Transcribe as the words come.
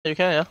You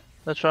can, yeah.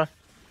 Let's try.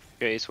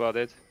 Okay, he's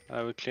warded.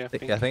 I will clear. I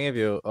think if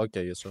you...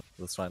 Okay, you sure.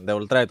 That's fine. They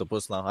will try to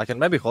push now. I can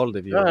maybe hold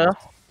if you... Yeah.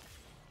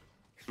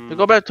 You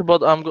go back to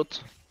bot, I'm good.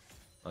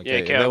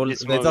 Okay, Yeah, they will...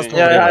 it's They just... moving.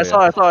 Yeah, I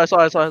river,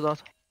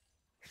 saw.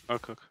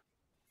 Okay.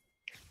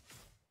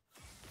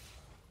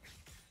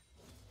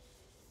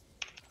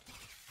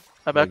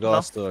 I back now.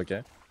 Too,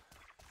 okay.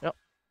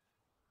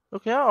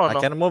 Okay, or no?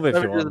 I can move if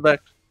Maybe you want. just back.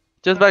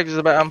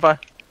 Just back, I'm fine.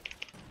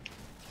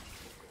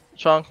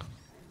 Chunk.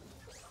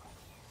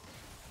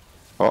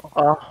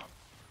 Oh.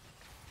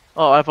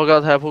 Oh, I forgot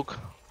to have hook.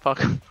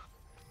 Fuck.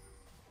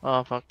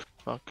 Oh, fuck.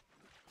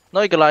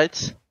 No eagle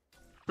lights.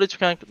 Bleach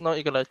can no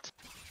eagle lights.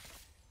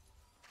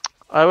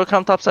 I will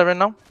come top 7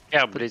 now.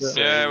 Yeah, but it's...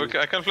 Yeah,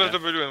 I can flash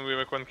W and we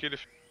make 1 kill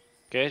if...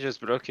 Okay,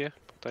 just block here.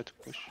 Try to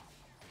push.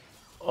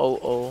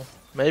 Oh.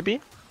 Maybe?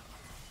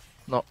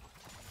 No.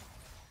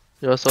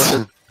 You're so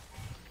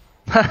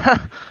Yeah,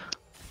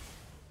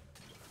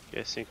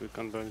 I think we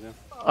can block them.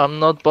 I'm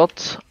not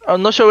bot.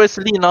 I'm not sure it's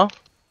Lee now.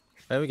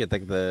 Maybe we can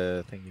take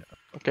the thing.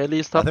 Okay, Lee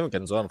I stop. think we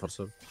can zone for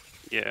sure.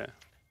 Yeah.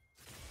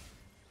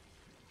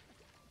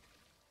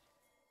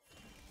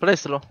 Play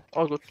slow.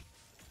 All good.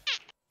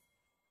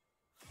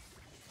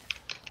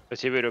 But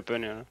he will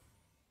open here.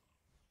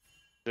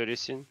 The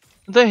listen.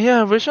 They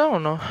here vision or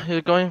no?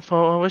 You're going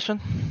for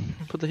vision?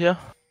 Put it here.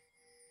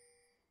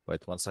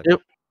 Wait 1 second.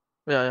 Yep.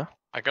 Yeah.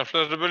 I can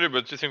flash W,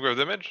 but you think we have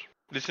damage?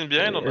 Listen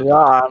behind or not?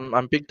 Yeah,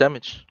 I'm big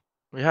damage.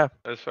 We have.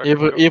 Let's fucking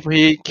go. If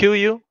he kill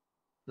you,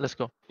 let's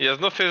go. He has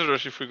no phase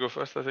rush if we go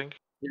fast, I think.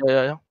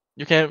 Yeah.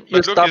 You can But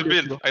use look his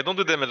W. build. I don't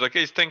do damage,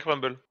 okay? It's tank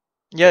rumble.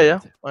 Yeah,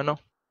 I know.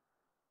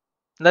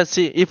 Let's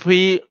see. If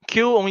we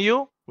Q on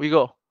you, we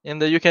go.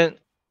 And then you can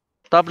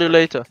W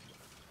later.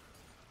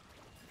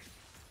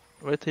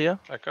 Wait here.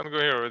 I can go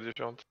here already if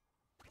you want.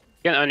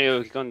 You can only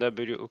hook on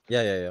W hook.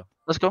 Yeah.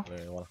 Let's go.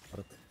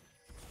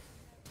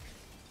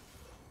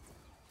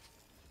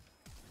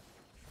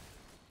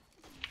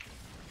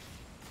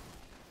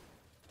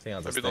 I think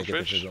I'll just Maybe don't take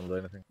it if switch. you don't do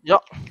anything. Yeah.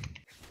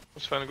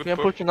 Let's find a We good can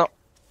poke. push it now.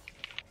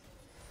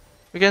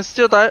 We can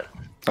still die.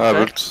 I have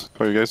Okay. ult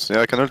for you guys.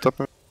 Yeah, I can ult up.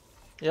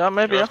 Yeah, We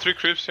maybe. have Yeah. 3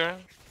 creeps here.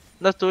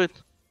 Let's do it.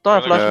 Don't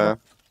have flash. Yeah.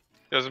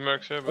 He has a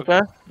mercs here, but...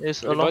 Okay.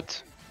 He's Only alone.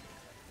 bot.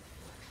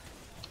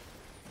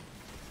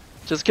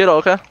 Just kill,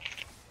 okay?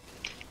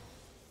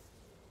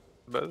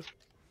 bad.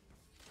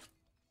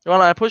 You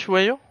wanna I push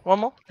with you? One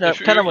more? Yeah, If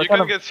you, cannonball, you can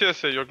cannonball. get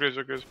CSA, your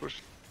grace push.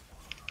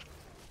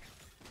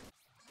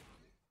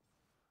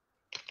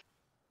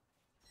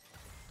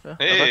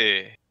 Okay,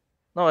 Hey!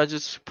 no, I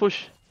just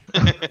push.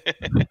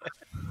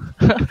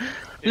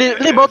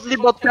 Leave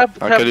bot, cap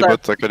I carry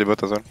that.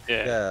 bot as well.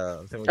 Yeah. Yeah,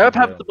 I think we Cap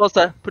can have the boss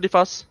there, pretty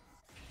fast.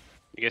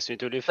 You guys need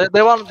to leave.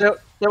 They want that.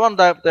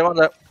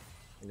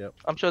 Yep.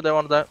 I'm sure they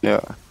want that.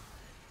 Yeah.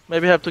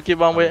 Maybe have to keep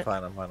one way.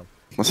 I'm fine.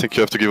 I think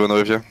you have to give one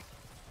wave, yeah.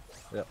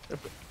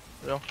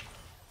 Yeah.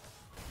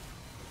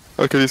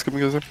 Okay, he's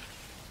coming as well.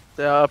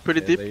 They are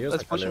pretty Yeah, deep. they use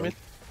Let's the push him Kaleo. in.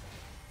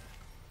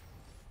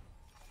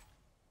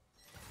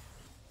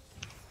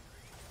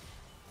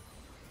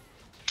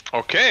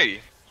 Okay!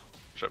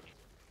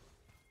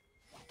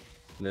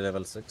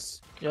 Level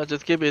 6. Yeah,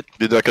 just keep it.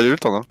 Did I carry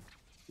ult or no?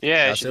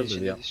 Yeah, Yeah, she still did, she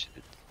did, yeah. did, she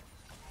did.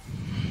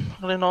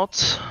 Really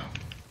not.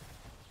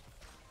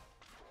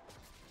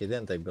 He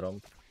didn't take Grom.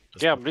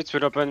 Yeah, Blitz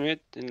will open mid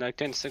in like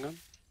 10 seconds.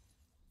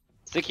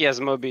 I think he has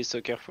Moby,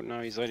 so careful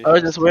now, he's ready. I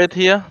will just wait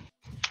here.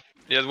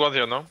 He has one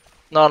here, no?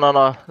 No.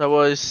 That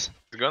was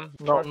He's gone?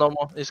 no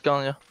more. It's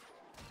gone.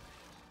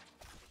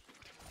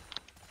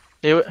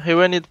 Yeah. He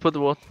will need to put the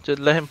ward. Just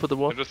let him put the I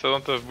ward. just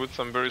don't have boots,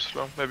 I'm very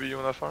slow. Maybe you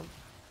wanna farm?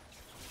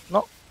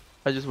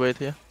 I just wait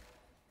here.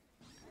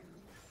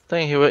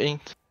 Think he will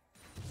int.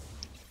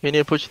 He need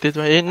to push this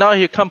way. Now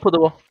he can't put the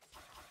wall.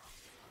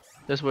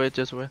 Just wait.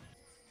 You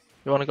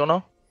wanna go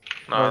now?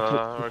 No,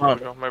 Alright, no,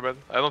 go. My bad.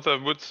 I don't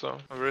have boots, so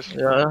I'm very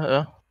slow.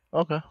 Yeah.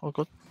 Okay, all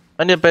good.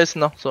 I need base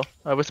now, so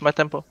I waste my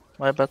tempo.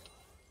 My bad.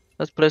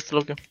 Let's play slow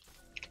game.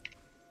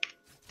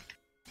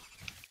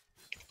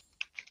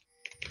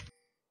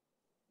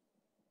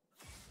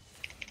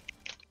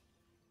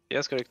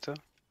 Yes, collector.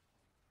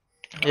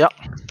 Yeah.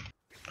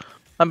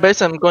 I'm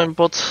base, I'm going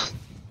bot.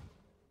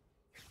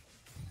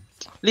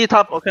 Lead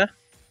top, okay?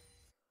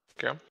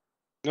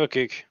 No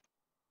kick.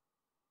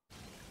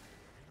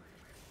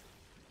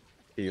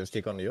 He used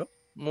kick on you?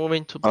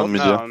 Moving to On top. mid,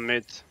 No, yeah.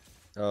 mid.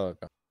 Oh,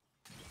 okay.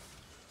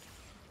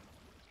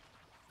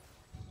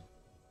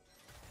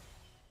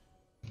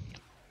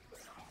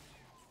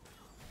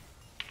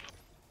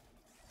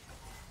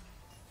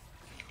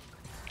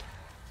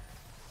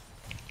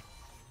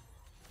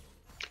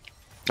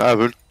 I have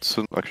ult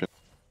soon, actually.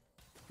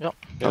 You Ah,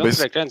 don't base.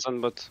 play cleanse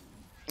on bot.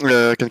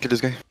 I can kill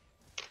this guy.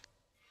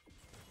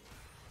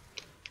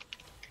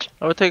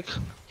 I will take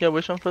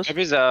vision first.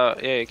 Maybe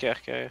yeah,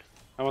 care.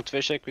 I want to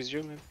face check with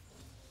you, maybe.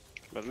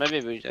 But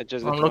maybe I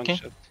just I'm got one looking.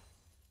 shot.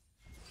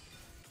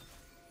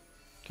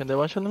 Can they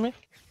one shot me?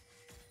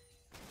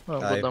 Oh,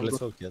 I I'm let's good.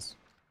 hook, yes.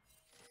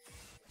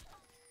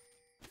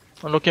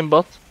 I'm looking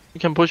bot. You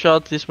can push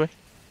out this way.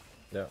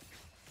 Yeah.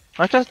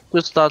 I can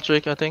just start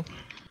Drake, I think.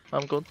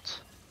 I'm good.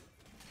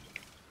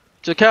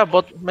 Just care,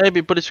 but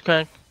maybe British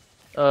can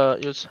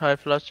use high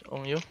flash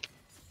on you.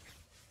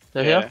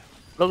 They're here.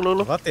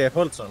 Look. What the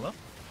hold so, no?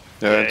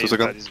 Yeah, 2 he's seconds.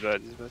 bad, he's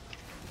bad, he's bad.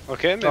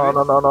 Okay, maybe.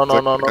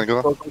 No. Can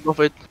go. Go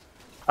for it.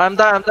 I'm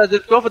there.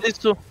 Just go for these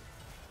two.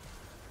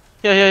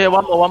 Here.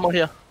 One more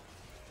here.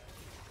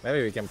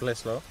 Maybe we can play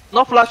slow.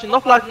 No flash,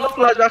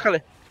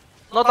 actually.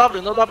 No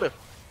W.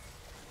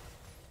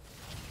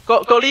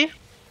 Go Lee.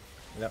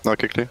 No,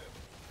 quickly.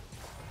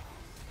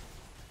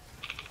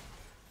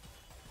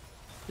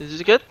 Is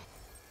this good?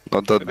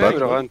 Not that Maybe bad.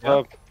 we'll run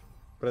top.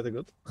 Pretty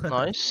good.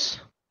 Nice.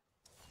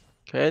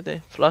 Okay,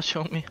 they flash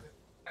on me.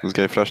 This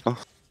guy flash now.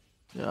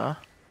 Yeah.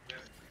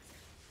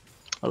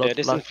 Yeah,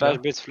 this is flash,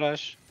 bits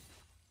flash.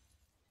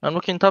 I'm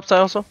looking topside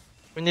also.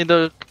 We need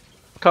to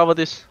cover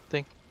this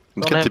thing.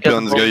 You Don't can have TP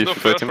on this guy No if you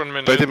fight flash from him.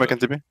 mid, Fight him, I no. can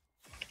TP.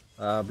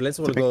 Blitz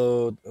will Tipping.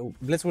 go.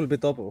 Blitz will be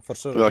top for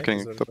sure. Yeah, okay?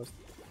 king He's top. first.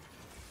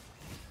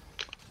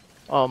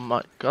 Oh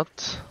my god.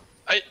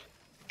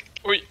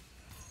 Oi.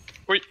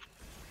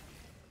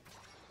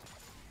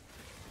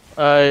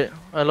 I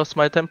lost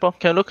my tempo.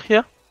 Can you look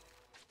here?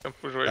 Can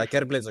push away.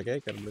 Carry Blitz,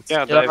 okay? Carry Blitz. Yeah,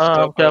 Yeah, dive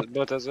top, okay.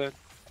 bot as well.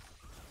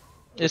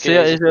 Is Okay,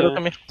 here, is is it, here, look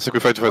at me. I think we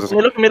fight to fight. I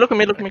Look at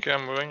me. Okay,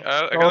 I'm moving.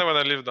 I kinda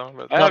wanna leave down,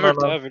 but... I No, have no, it,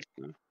 no. I have it.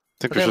 think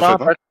we Okay, should now fight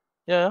now. back.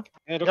 Yeah.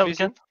 Yeah, look, Yeah, we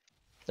listen. can.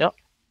 Yeah.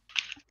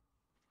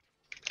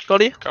 Go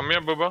Lee. Come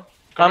here, Boba.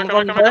 I'm Come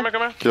going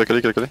here. Kill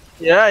Akali.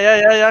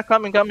 Yeah.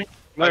 Coming. No.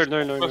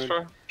 Plus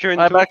 4. Q in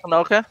I two. back now,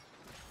 okay?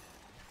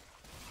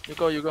 You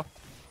go. You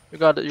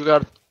got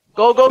it.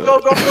 Go. Told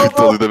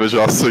you the damage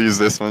are so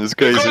useless, man. It's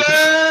crazy.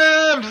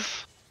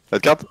 Golems!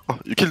 That cat. Oh,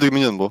 you killed the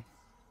minion, bro.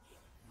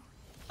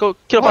 Go,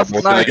 kill us.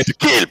 What can I Nice. get to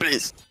kill,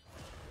 please?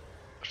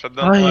 Shut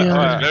down. Ay,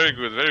 Ah, ay. very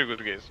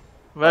good, guys.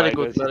 Very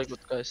Alright, good,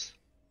 guys.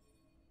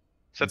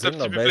 Set up Zin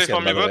no TP base play here,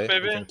 for by me the bot, way. We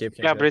maybe? can keep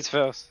him Yeah, here. Blitz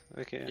first.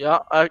 Okay. Yeah,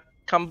 I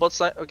come bot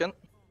side again.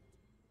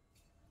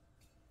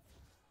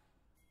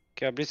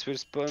 Okay, Blitz will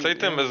spawn.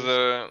 Satan as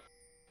a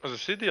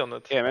CD or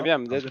not? Yeah, maybe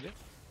I'm dead.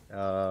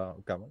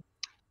 Come on.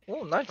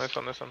 Oh, nice.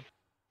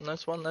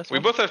 Nice one. Nice We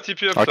one. both have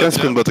TP up I can top,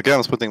 sprint yeah? bot, okay?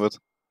 I'm sprinting bot.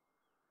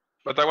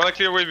 But I wanna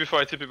clear way before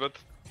I TP bot.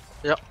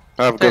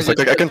 I have ghost,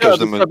 I can touch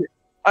them.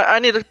 I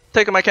need to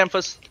take my camp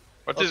first.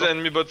 What is the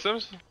enemy bot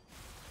sims?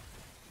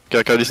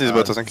 Okay, listen is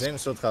bot, I think. Zin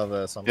should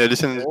have some. Yeah,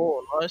 listen.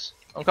 Oh, nice.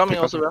 I'm coming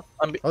Okay, also. Yeah.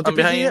 I'm TP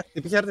behind you. here.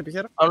 TP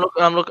here.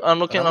 I'm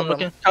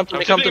looking. Come to I'm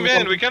me. TPing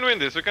behind, we can win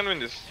this.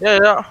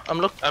 Yeah. I'm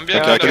look. I'm Okay,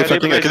 behind. Akali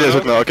fucking, Akali has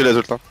ult now, Akali has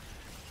ult now.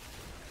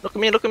 Look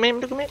at me. I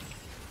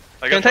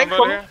Can got tank one for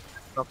ball me? here.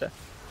 Okay.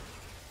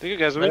 Think you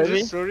guys win Maybe.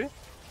 this slowly?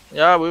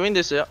 Yeah, we win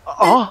this. Yeah.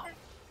 Oh.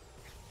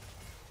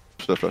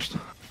 Should have flashed.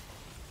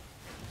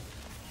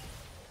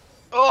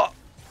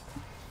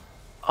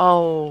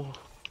 Oh.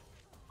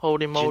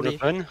 Holy Gin moly.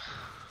 open.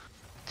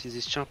 It is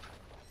this champ.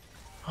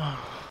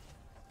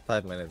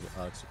 5 minutes.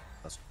 Alex.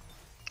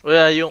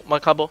 Where are you, my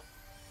cabo?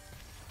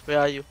 Where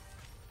are you?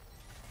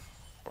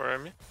 Where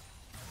am I?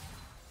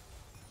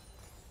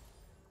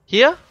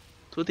 Here?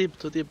 Too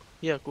deep.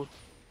 Here, good.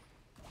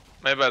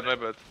 My bad.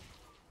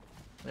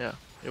 Yeah,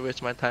 you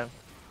waste my time.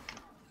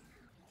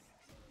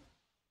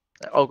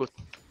 Oh, good.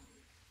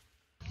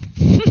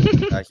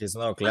 He's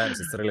no cleanse.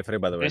 It's really free,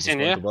 by the way. Listen,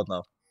 He's going yeah. to bot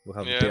now. We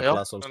have Yeah, clear yeah.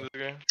 class also. On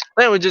this guy.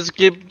 Then we just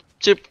keep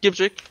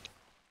trick.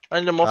 I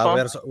need more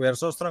fun. We are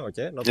so strong,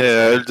 okay? Not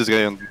Yeah, I ult this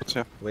guy on bot,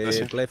 yeah. We I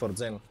see. play for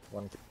Zin.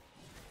 One kill.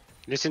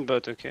 Listen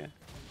bot, okay.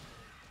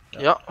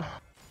 Yeah.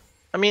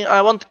 I mean,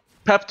 I want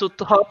Pep to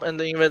top and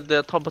then invade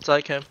the top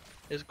side camp.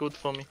 It's good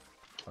for me.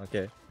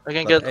 Okay. I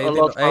can But get a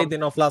lot of 80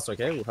 no flash,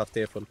 okay? We have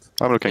TF ult.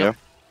 I'm looking, yeah.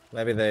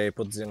 Maybe they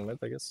put Zin mid,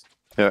 I guess.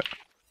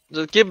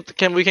 Just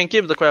we can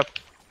keep the crap.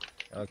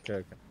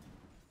 Okay.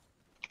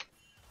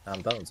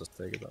 I'm down, just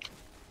take it out.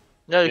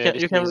 Yeah, Yeah,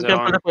 you can this is play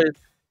on. for it.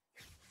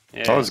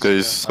 Yeah, Oh, this guy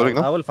is scoring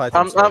I now. will fight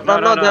I'm him. sorry.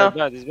 not there.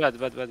 bad,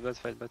 it's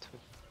bad fight.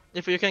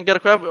 If you can get a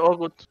crab, all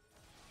good.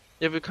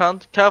 If you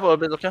can't, careful a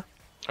bit, okay?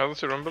 How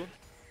does he rumble?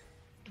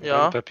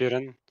 Yeah,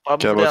 Papieren.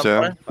 probably Okay, I'm bot,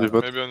 yeah. fine. Leave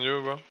bot. Maybe on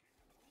you, bro.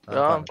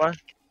 Yeah, I'm fine.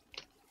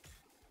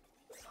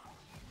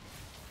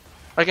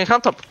 I can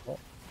come top.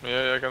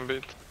 Yeah, I can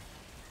beat.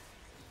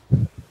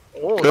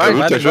 Oh, Okay, nice. ult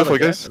Fight actually is for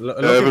okay. guys. Look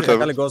Yeah, if ult have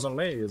Akali ult. goes on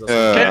me. you just-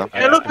 Yeah.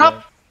 Can you look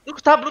top?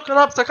 Look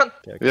top, second.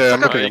 Okay. Yeah, I'm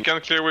Ah, looking. you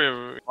can clear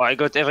way. Oh, I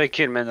got every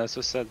kill, man, that's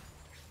so sad.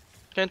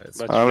 It's-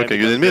 But Ah, maybe okay,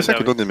 you don't need me, I get think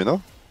you there. don't need me,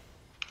 no?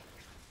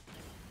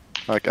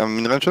 Like, I'm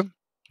in range.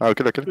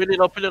 Okay. Pretty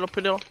low.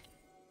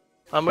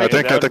 I'm I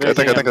waiting.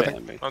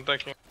 think- I'm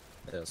tanking.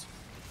 Yes.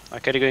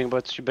 Akali going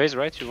bot, you base,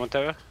 right? You want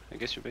tower? I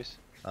guess you base.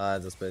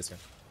 Just base him.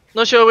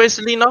 No sure where's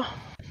Lina.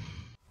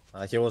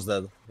 He was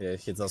dead. Yeah,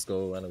 he just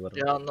go anywhere.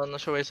 Yeah, no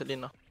sure where's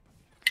Lina.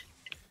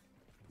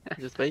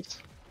 Just base.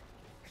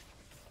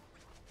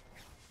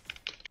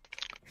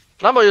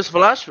 Lambo use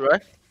flash,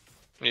 right?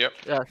 Yep.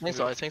 Yeah, I think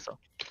so. I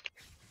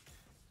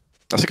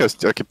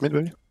think I keep mid,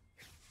 baby.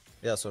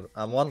 Yeah, so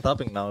I'm one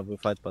tapping now if we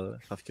fight by the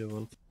half Q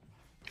ult.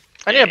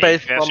 I need a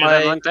base If for you shoot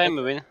at my. one time,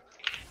 we win.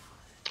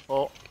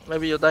 Oh,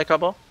 maybe you die,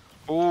 Cabo.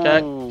 Ooh.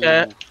 Can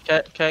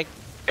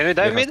Can we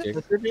dive Yeah, mid? okay.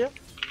 you sleep here?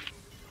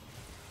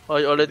 Oh,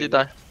 you already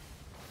die.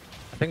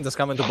 think just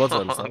come into bot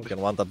Zoelys, no? We can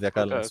one tap the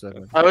Akali.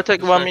 Okay. I will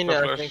take Just 1 crank no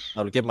minute, I flash. think.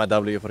 I will keep my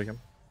W for him.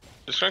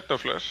 Just crank no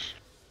flash.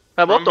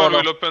 Have bot Rumble or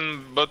will no? open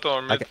bot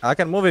or mid. I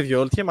can move if you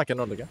ult him, I can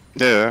ult again.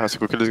 Yeah, I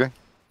think we kill this guy.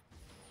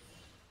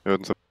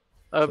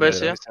 Yeah,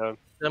 Base yeah. here. So,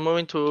 They're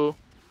moving to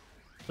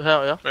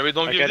hell, yeah? Maybe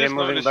don't Okay, give they're this,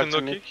 no? moving Listen, back no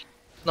to mid. kick.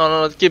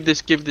 No,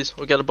 give this.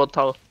 We get a bot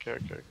tower. Okay.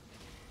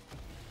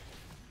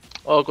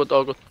 All good.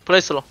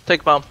 Play slow.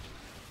 Take bomb.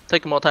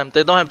 Take more time.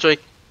 They don't have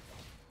Drake.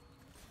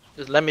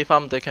 Just let me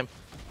farm, they can.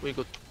 We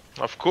good.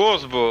 Of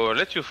course, bro.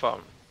 Let you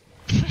farm.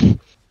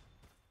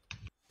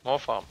 More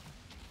farm.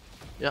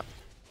 Yeah.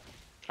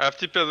 I have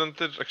TP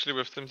advantage actually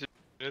with them TP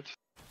minutes.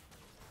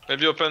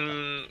 Maybe open.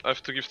 I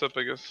have to give stop,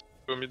 I guess.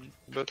 Go mid,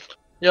 but.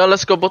 Yeah,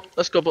 let's go bot.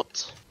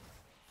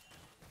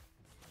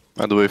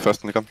 I do way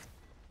fast when you can.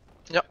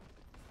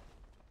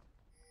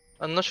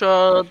 I'm not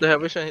sure they have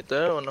vision hit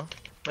there or no.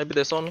 Maybe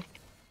they saw me.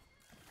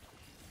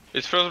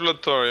 It's first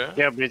blood tower, yeah?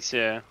 yeah, Blitz,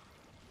 yeah.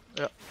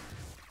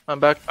 I'm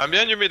back. I'm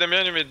behind you mid,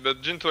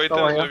 but Jin to 8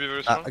 Oh, is yeah. maybe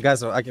very strong.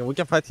 Guys, we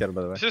can fight here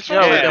by the way. This is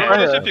strong, Yeah, we yeah, can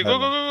everyone is fight TP.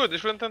 Go. They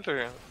shouldn't enter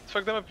here. Let's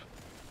fuck them up.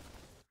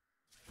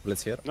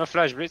 Blitz here. No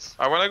flash, Blitz.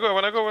 I wanna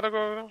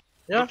go.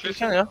 Yeah, Good you listen.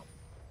 can, yeah.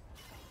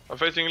 I'm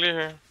fighting Lee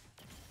here.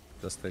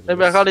 Just take Maybe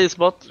this. Akali is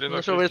bot. Lin, I'm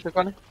not sure okay. where's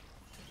Akali.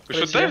 We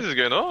should Please, yeah. dive this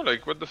guy, no?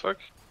 Like, what the fuck?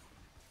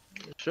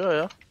 Sure,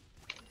 yeah.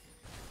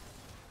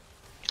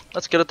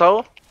 Let's get a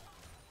tower.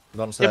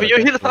 Don't say If that, you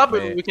hit the let top,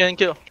 me- we can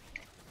kill.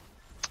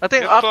 I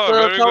think Get after top,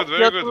 very top, good,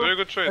 get very two,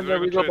 good trade, and then very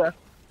we good go trade. back.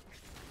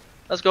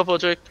 Let's go for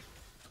Drake.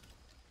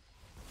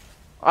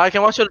 I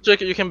can watch your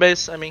Drake, you can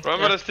base, I mean.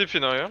 Remember Yeah. that's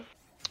TP now, yeah?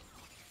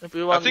 If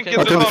you want, think you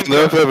it's I can the can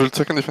farm, defend, guys. I will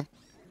second defend.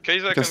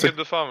 Kaiser Can can stay. get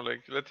the farm,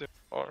 like, let him.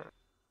 Or.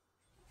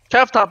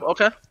 Cav top,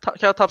 okay?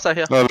 Cav top side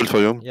here. No, I will for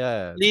you.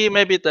 Yeah. Lee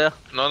maybe there.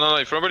 No,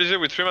 if Rumble is here,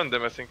 we 3-man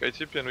them, I think. I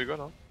TP and we go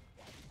now.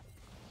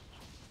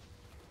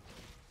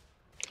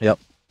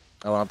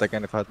 I wanna take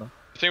any fight now.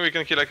 You think we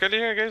can kill Akali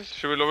here, guys?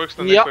 Should we low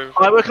extend Yeah, wave?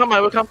 I will come. I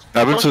will Don't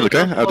shoot, shoot,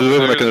 okay? don't I do shoot.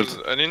 wave when I can There is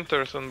ult. an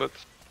inter son, but.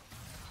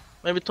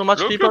 Maybe too much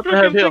Look, people look, to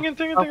have here.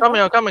 Inting. I'm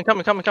coming.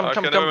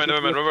 Okay,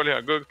 never mind, Rumble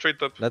here. Go trade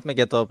top. Let me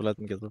get up.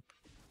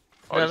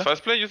 Oh, it's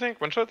fast play, you think?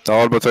 One shot? They're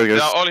all bot side, They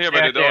guys. are all here,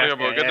 buddy. They're all here,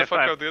 bro. Yeah, Get the fuck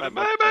five, out. Get the.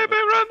 five, Bye,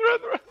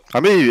 five, run. I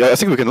mean, I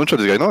think we can one shot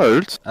this guy, no? I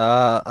ult.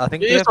 I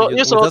think You saw- we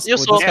you saw- just you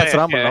saw- catch Yeah,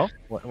 Rumble yeah.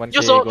 now. When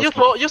You she saw. goes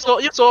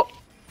You saw.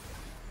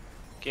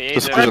 Okay,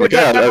 Just they're- clear the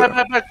guy.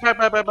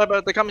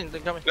 Back. They're coming.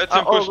 Let him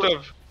push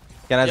top.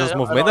 Can I Yeah, just yeah,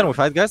 move I mid know. and we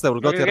fight, guys? They will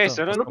go Okay, tier guys,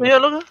 2. so Look here.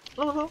 Look.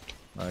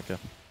 Okay.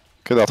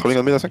 Okay, they're trolling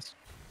on me, I think.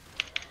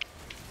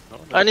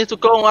 I need to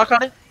go on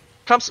Akali.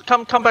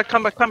 Come back.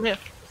 Come here.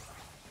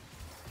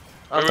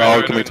 Wait, They're all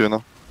wait, coming wait. to you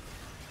now.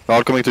 They're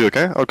all coming to you,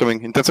 okay? All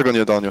coming. In 10 seconds,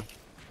 you're down you.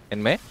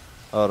 In May?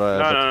 Or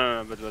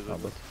No,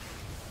 but.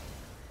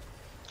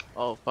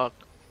 Oh fuck.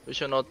 We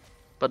should not.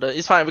 But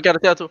it's fine. We got a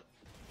tier 2.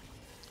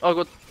 Oh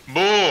good.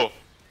 Boo!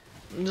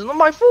 It's not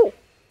my fault.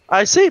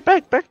 I see.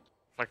 Back.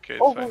 Okay,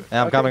 Oh, it's fine.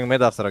 Yeah, I'm Okay. coming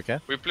mid after, okay?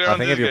 We play I on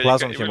think this if you guy,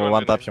 plus he on can- him, he we'll will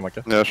one win tap it. him,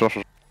 okay? Yeah, sure.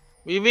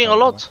 We win a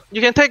lot.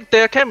 You can take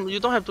their cam. You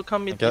don't have to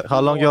come with. Okay, how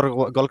long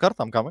your goal card?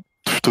 I'm coming.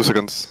 2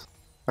 seconds.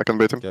 I can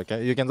bait him.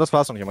 Okay. You can just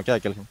pass on him, okay? I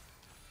kill him.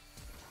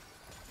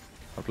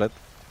 Well played.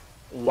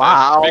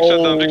 Wow.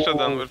 Big shot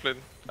down, well played.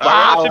 Wow.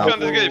 I wanna TP on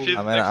this guy if he's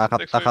I mean, I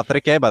next have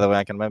 3k by the way,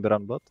 I can maybe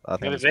run bot. I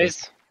think Get a it's good.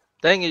 base.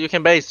 Dang it, you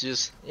can base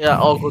just. Yeah,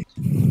 all good.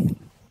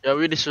 You're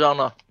really strong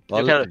now.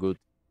 Well, can- good.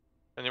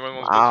 Anyone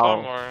wants Wow.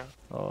 to farm or?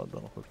 Oh,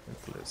 don't hook me,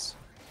 please.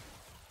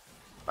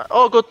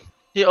 Oh, good.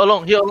 Here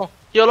alone.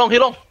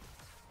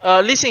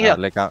 Listen here.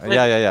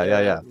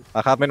 Yeah.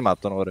 I have minimap,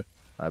 don't worry.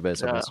 I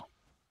base, Yeah.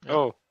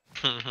 Oh,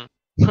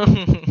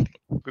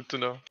 Good to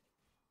know.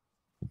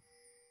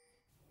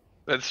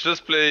 Let's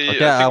just play.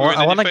 Okay, I think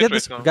I wanna fight get right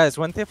this. now. Guys,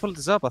 when they full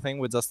this up, I think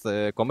we just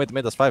commit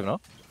mid as 5, no?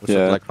 We should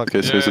Yeah, like fuck.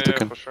 okay, so is it Yeah,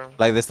 okay? for sure.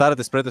 Like they started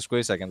this pretty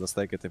squeeze, I can just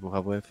take it if we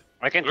have wave.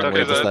 I can Okay, talk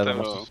wait, it just out, let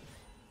him- so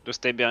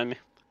just stay behind me.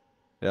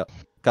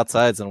 Cut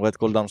sides and wait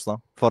cooldowns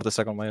now. 40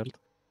 second my ult.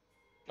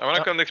 I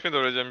wanna come next mid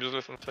already, I'm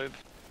useless on side.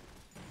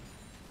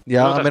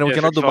 Yeah, Not I mean, we a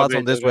cannot do perfect bats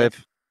on this solve,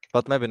 wave.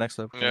 But maybe next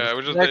wave. Yeah,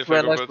 we just Next play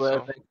way, for next bot, way, I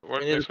so think. work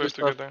We need next to wave push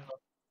top. together.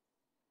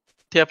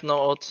 Tap no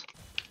ult.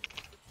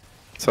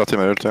 30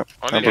 my ult, yeah.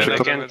 Only I'm Yeah, pushing they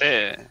top. can-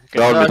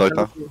 They're all Yeah, mid I right can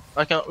now. look-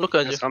 I can look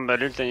at you. Some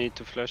ult, I need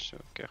to flash, so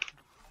careful.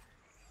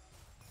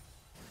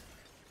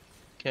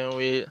 Can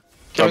we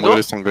I'm go?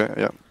 very strong there,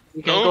 yeah.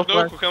 We can No, go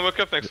no, fast. we can work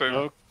up next wave.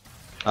 No.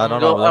 I don't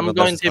Go- know. I'm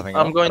going deep,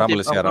 I'm going Rumble deep,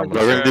 is I'm here, going Rumble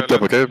We're is going here. deep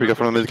top, okay? Be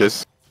careful on mid,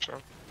 guys.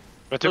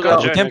 But you Look, can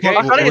we join, can okay?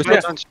 pop- Akali is we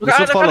here. should- Look,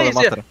 should follow Akali them is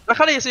here. after.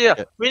 Akali is here.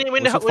 Yeah. We need We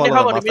should harmony.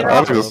 follow them We need after. I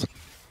have to harmony.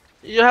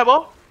 go. You have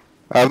all?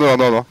 I have no.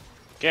 Go,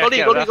 Careful,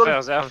 go, they're go.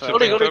 fair, they're I'm fair. Sorry,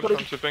 tipping go, top, go.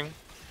 I'm tipping.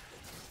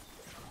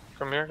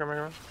 Come here. I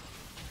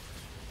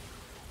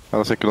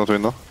don't think we don't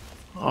win now.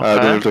 I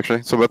don't ult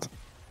actually, so bad.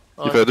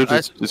 If I do,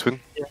 just win.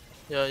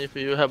 Yeah, if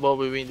you have all,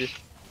 we win this.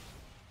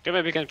 Okay,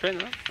 maybe we can play,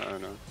 no? I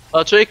don't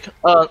know. Trick.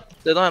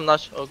 They don't have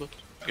Nash. Oh, good.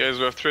 Guys,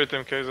 we have 3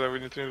 ATMKs that we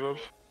need to involve.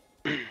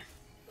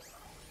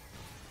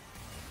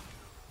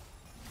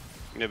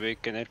 Maybe you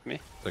can help me.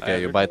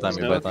 Okay, you buy time,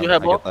 you buy time. You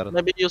have I all? get tired.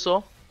 Maybe you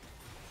saw.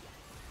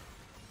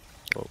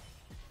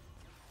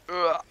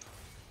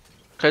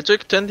 Can I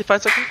check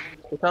 25 seconds?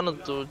 We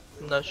cannot do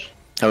Nash.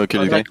 I will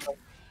kill you guy.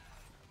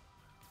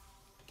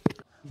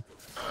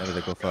 Maybe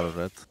they go for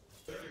red.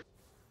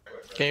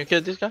 Can you kill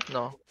this guy?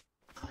 No.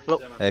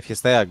 If you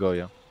stay, I go,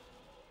 yeah.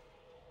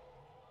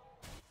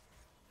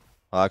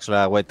 Oh, actually,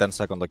 I wait 10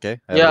 seconds, okay?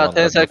 Yeah, Everyone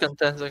 10 red seconds,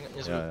 10 seconds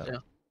is Yeah, good,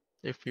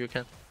 yeah. If you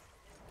can.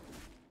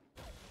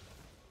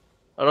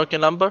 A rocky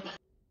number.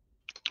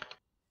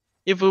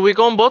 If we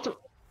go on bot,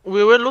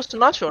 we will lose to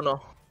Nash or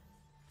no?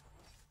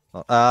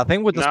 buff. I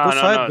think with the No, push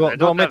no, side, no, go they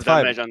don't mid have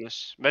 5. damage on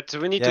us. But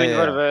we need Yeah, to yeah,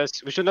 involve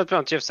us. We should not play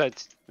on TF side.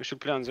 We should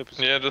play on the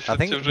opposite. Yeah, just I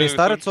think we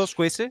started so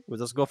squeezy, we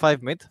just go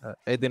 5 mid,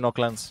 AD no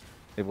cleanse.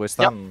 If we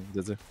stun,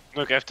 GG.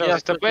 Look, after Yeah,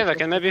 this top wave, I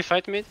can maybe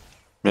fight mid.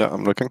 Yeah,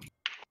 I'm looking.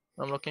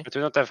 I'm looking. But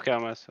we don't have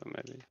karma, so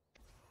maybe.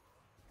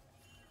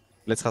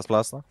 Blitz has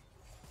blast now.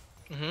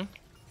 Mm-hmm.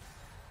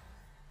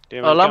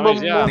 Yeah, Lambo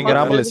I think Maybe.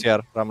 Rumble is here,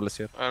 Rumble is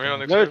here. I'm here on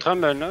next No, wave.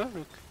 Trymbi, no?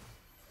 Look.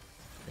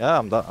 Yeah,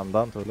 I'm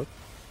down to look.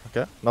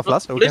 Okay, no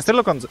flash. We Blitz. can still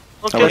look on the...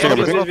 Okay, watching okay.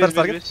 Blitz. Go first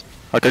target.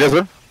 Okay, as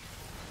well.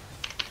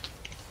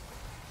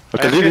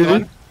 Okay, I lead, feel lead,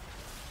 one. lead.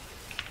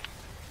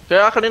 Okay,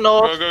 actually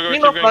no. Go, go,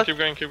 King go, of flash. keep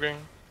going, keep going.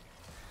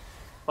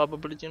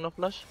 Probably King of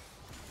flash.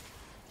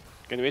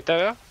 Can we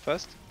tower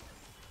fast?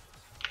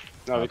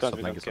 No, we can't. Stop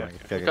We making don't care.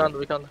 something. We can't,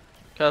 we can't.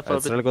 Careful a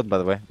It's bit. really good, by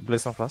the way.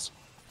 Blitz on flash.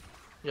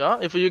 Yeah,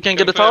 if you can Can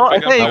get the play, tower, play,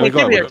 okay, can you Ah, play. can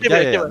keep here, keep yeah,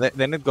 here, yeah, keep here.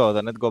 they need go,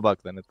 they need go back,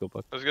 they need go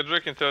back. Let's get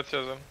Drake in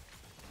 30 then.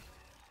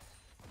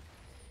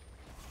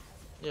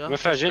 Yeah. We're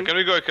flashing. Can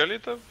we go Akali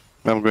top?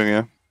 I'm going,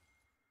 yeah.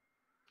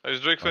 Is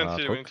Drake 20?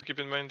 We cook. need to keep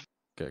in mind.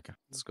 Okay,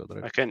 let's go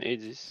direct. I can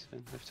eat this,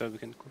 and after we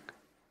can cook.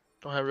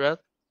 Don't have red.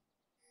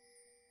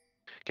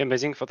 Can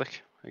basing for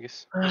Drake, I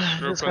guess. This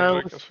Drake guy on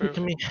always Drake as well.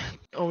 sticking me.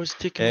 Always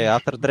sticking Okay, me.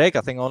 after Drake,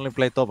 I think only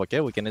play top, okay?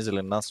 We can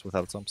easily NAS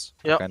without jumps.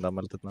 Yeah. Kinda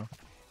melted now.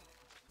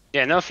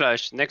 Yeah, no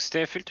flash. Next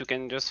stay field, we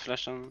can just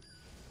flash on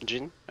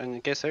Jin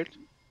and KC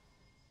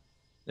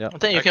ult. I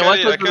think you can watch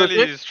Akali, us to the Akali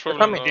trick. is trouble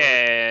coming. now.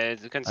 Yeah,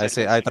 you can I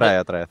say. say, I try,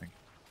 I think.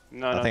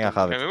 No, I no. think I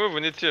have Can it. we move?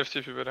 We need TFT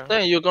if you better. I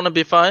think you're gonna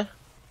be fine.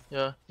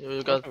 Yeah,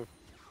 you got. Okay,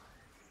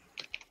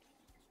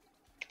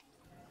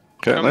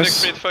 Come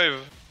nice. next mid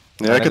 5.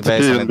 Yeah, I can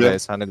base, TP I in need there.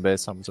 base, I need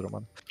base, I'm 0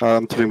 man.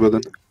 I'm tapping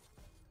button.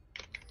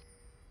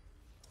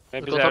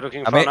 Maybe Go they are top.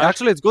 looking I for mean, knife.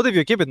 actually, it's good if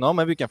you keep it, no?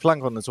 Maybe you can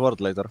flank on this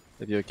ward later,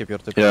 if you keep your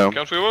tip. Yeah.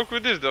 Can't we work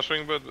with this? They're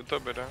showing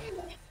top better.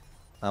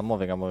 I'm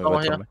moving, Oh, wait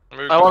yeah. for me.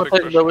 Maybe we I can wanna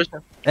take take the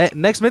pressure. vision.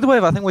 Next mid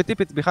wave, I think we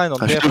tip it behind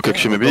on I should TF. look,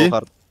 actually, Go maybe.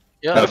 hard.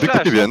 Yeah. Big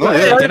flash. TP bien, non? Yeah,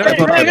 Yeah, yeah, okay, yeah, okay,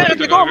 yeah, okay.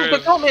 they go me, they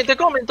go me, they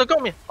go me, they go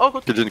me. Oh,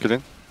 good. Kill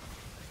in.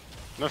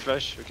 No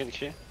flash, we can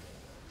clear.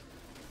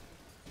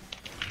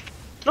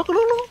 Look, look,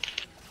 look.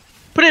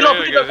 Pretty Yeah, low, yeah,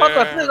 pretty low, yeah, fast,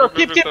 yeah, pretty low. look,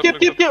 Keep, look, keep, look, keep,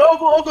 look, keep, keep. Oh,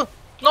 good, oh, good.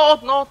 No,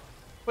 no.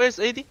 Where's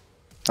AD?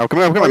 I'm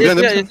coming, I'm yeah, behind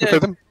yeah, him. yeah.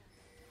 Fight him.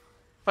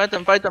 Fight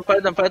them, fight them,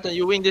 fight them, fight them.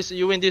 You win this,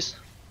 you win this.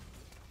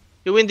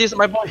 You win this,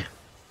 my boy.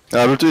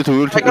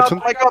 Ulti, I got,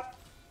 I got.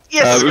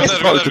 Yes, we yes.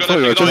 should follow,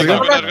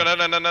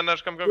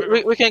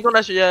 Come. We can go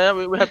Nash, yeah,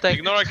 we have tank.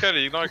 Ignore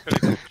Akali, ignore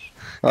Akali.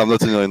 I'm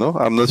not in no?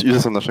 I'm not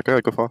using some Nashaka,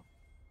 I go far.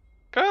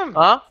 Come!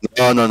 Huh?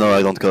 No,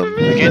 I don't come.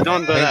 Okay,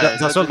 don't do that.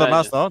 Just ult on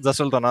us, no?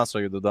 Just ult on us so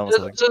you do damage.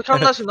 Just come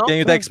Nash, no? Can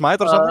you take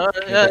smite or something?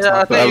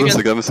 Yeah, I think I'm you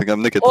missing, can.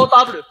 I'm naked. All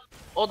W.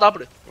 All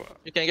W.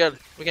 You can get it.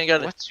 We can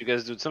get it. What? You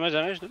guys do so much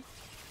damage, no?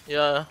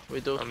 Yeah,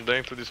 we do. I'm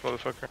dying to this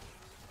motherfucker.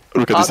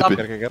 Look at this Ah,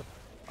 TP.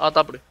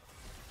 RW.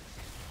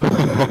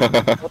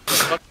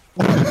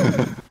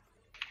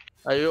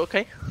 Are you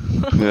okay?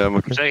 Yeah, I'm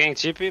okay. Checking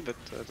TP, but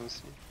I don't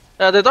see.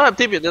 Yeah, they don't have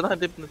TP, they don't have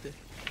TP.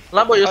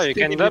 Lambo, you Oh, you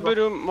can TP.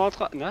 W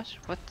Mantra. Nash?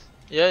 What?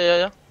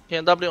 Yeah. You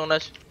can W on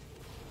Nash.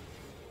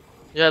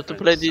 You have to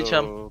play the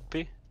champ.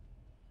 P.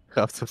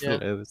 Have to Yeah.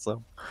 play this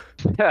song.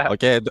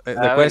 Okay,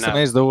 the question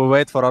is, do we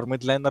wait for our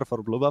mid laner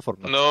for blue buff or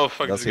not? No,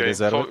 fuck That's this it, guy. is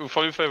that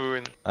 4v5 we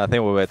win. I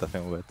think we wait, Thank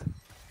What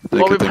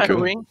you, we thank pack a you.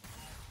 ring?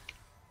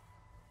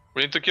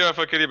 We need to kill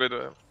Akali by the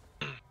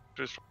way.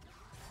 Just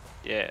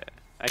Yeah.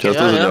 I Kill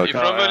can the yeah. Zoelys. if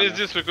Rumble is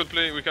this, we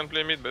can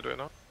play mid by the way,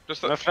 no?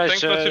 Just No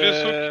flash. tank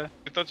Nautilus hook.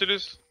 With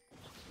Nautilus.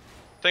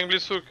 Tank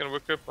Blitz hook and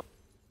work up.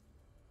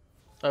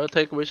 I will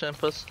take vision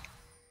first.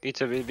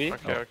 It's a BB.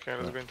 Okay,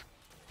 let's go into.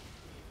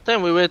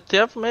 Then we wait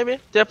TF maybe?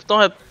 TF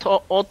don't have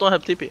all don't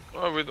have TP.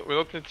 Oh, we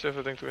don't need TF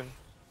I think to win.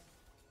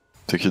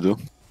 Think you do.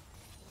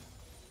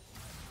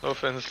 No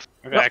offense.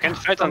 Okay, I can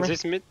fight on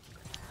this mid.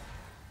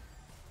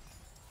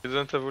 He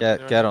doesn't have ult Yeah,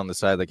 anyway. care on the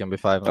side, they can be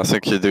 5. I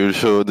think they will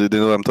show, they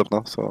know I'm top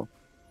now, so.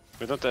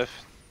 We don't have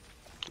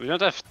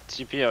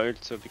TP or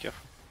ult, so be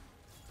careful.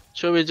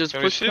 Should we just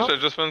Can we push see? now? Should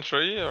I just went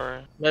try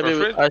or? Maybe we,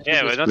 afraid? I should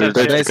Yeah, we just don't We'll have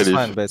take TP. Base is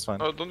Akali. fine, base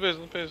fine. Oh,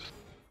 don't base.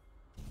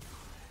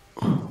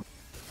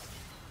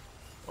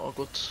 Oh,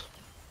 good.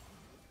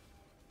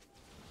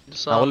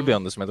 I will be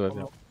on this mid wave,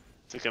 yeah.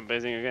 Think I'm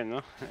basing again,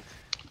 no?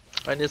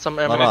 I need some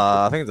No, ammo. no,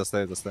 I think just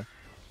stay.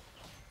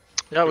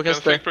 Yeah, we We can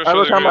can stay. fake pressure I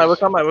will the come, I will guys.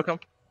 come, I will come.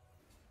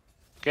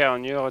 Okay,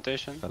 on your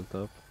rotation. Felt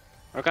up.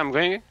 Okay, I'm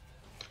going.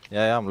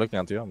 Yeah, I'm looking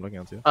at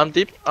you, I'm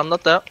deep, I'm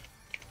not there.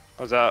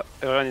 Oh,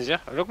 everyone is here.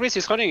 Look, Blitz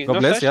is running. Go No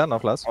bless, flash. yeah, no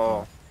flash.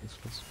 Oh.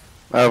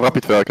 I have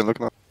rapid fire, I can look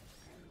now.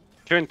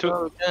 Turn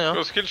 2. Yeah.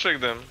 Go skill check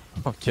them.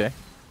 Okay.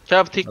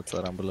 Cav tick. That's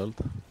a rumble ult.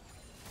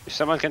 If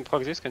someone can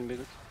proc this, can be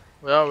good.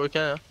 Yeah, we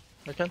can,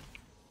 yeah. I can.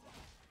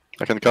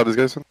 I can card this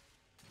guy soon.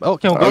 Oh,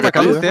 can we go Okay,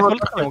 Nakal with yeah. Tefl?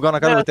 Can we go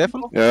Nakal with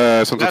Tefl?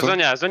 Yeah, soon.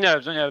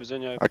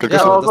 Zonia. I can Yeah,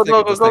 kiss Oh, him. just go, take it,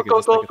 go, just take it, go,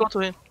 just go, take it. go to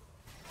him.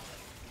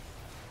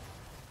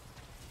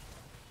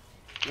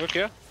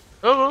 Okay.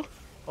 Go.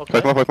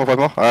 Okay. Fight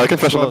more. I can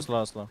flash on Slow,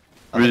 them. slow.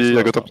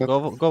 I got top side.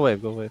 Go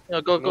wave.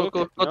 Yeah, go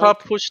Okay.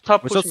 top, push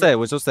We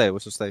me. should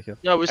stay here.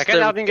 Yeah, we I stay.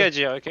 can hard engage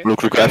here, okay?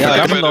 Look, Yeah, I yeah, flash.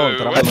 Rumble By the ult,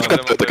 way, Rumble what's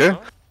ult. the okay?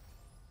 no?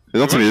 You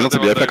don't see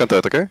me, I flank on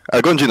turret, okay?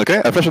 I go on Jin,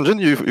 okay? I flash on Jin,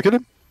 you kill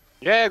him?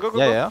 Yeah, go.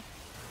 Yeah.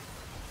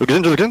 Look,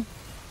 Jin.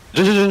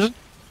 Jin.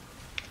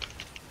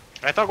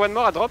 I talk one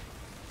more, I drop.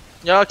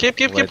 Yeah, keep.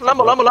 Wait,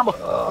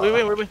 Lambo. We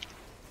win.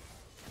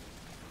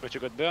 But you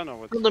got burn or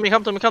what?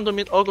 Come to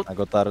me. All good. I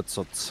got turret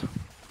shots.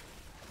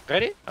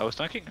 Ready? I was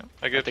tanking.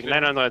 I I get take you.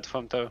 900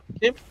 from tower.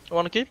 Keep. You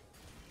wanna keep?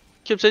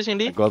 Keep chasing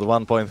I Lee. got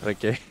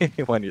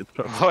 1.3k when you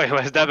drop. Oh, it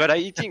was double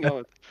eating or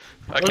what?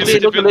 I can Look, see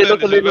look, the look,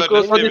 build, look, this is look,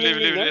 bad. look,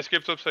 Leave, look.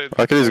 escape topside.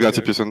 I kill this guy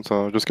TP soon,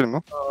 so just kill him,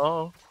 no?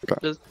 Oh.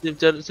 Okay.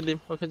 Just leave.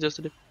 Okay, just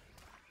leave.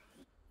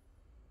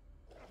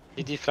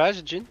 Did he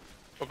flash, Jin?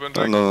 Open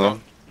No, back. no.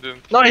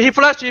 Didn't. No, he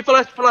flashed. No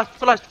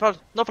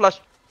flash.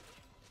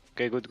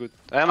 Okay, good.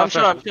 I'm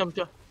sure.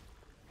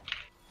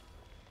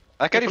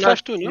 I can He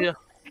flash too, no? Yeah.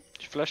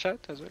 You flash out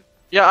as well?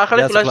 Yeah, I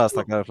Yes, flash. flash,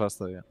 I got flash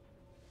too, yeah.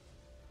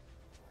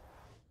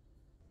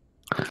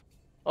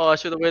 Oh, I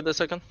should have waited a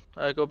second.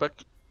 I go back.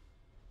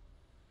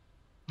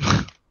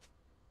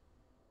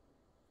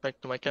 Back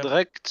to my camp.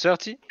 Direct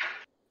 30?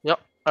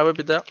 I will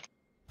be there.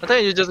 I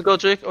think you just go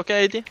Drake.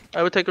 Okay, AD.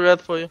 I will take a red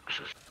for you.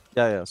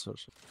 Yeah, sure.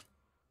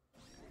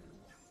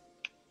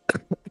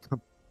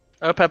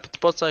 I will pep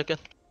bot second.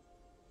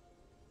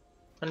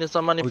 I need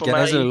some money We for can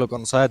my easily E. look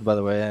on side, by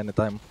the way,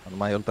 anytime. On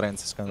my ult range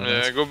is coming.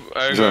 Yeah, I go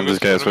Join this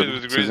guy as well.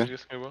 with It's Grace. easy.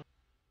 Yes, Cabo.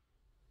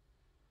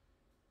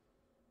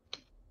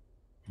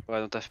 Oh, I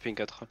don't have pink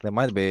at all. They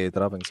might be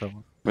trapping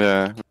someone.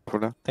 Yeah, for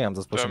that. I think I'm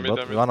just pushing mid, bot.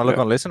 mid. You wanna look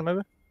Yeah. on listen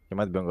maybe? You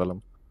might be on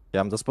golem. Yeah,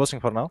 I'm just pushing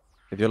for now.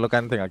 If you look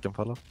anything, I can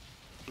follow.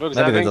 Look, Maybe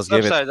they're they going just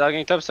give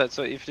it. topside,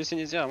 so if listen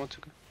is here, I want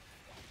to go.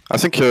 I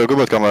think go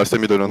bot camera, stay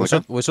middle on,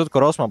 okay? We should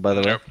cross map, by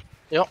the way.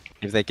 Yep.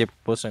 If they keep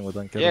pushing, we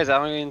don't kill Yeah, them. they're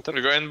going top.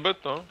 We go end bot,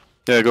 no?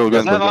 Yeah, go They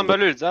and have bot.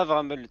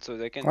 rumble ult, so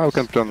they can... Ah, we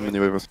can play on mini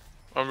waves.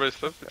 I'm very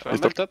stuck. It's fine.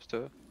 Rumble top,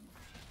 so...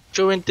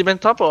 Should we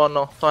intimate top or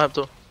no? Don't have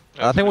to.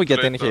 Yeah, I think we it's get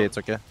late in now. here, it's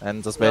okay.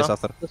 And just base Yeah.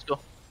 after. Let's go.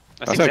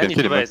 I I think think I they can need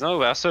kill to him, base, no?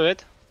 We are so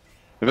it.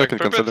 Maybe I can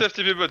Prepare cancel it.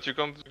 FTP bot, you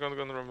can't go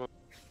on rumble.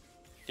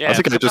 Yeah, I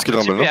think I just kill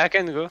Rumble, no? I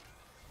can go.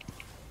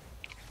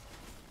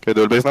 Okay,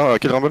 double base now,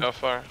 kill Rumble. Yeah,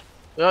 fire.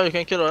 Yeah, you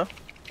can kill her.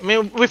 I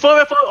mean, we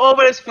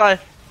always fly.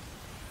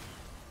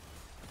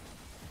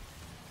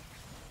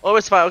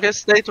 Always fly. Okay,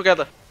 stay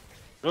together.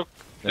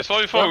 It's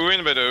 4v4, we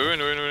win by the way,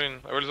 win.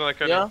 I will zone a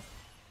carry. Yeah.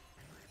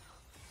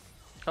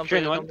 Come to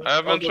Train you, one. come to you. I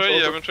haven't All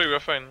good. tried, we're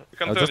fine. We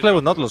can I'll turn just if play you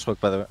with want. Nautilus hook,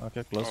 by the way.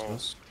 Okay,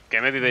 close. Okay,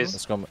 maybe base.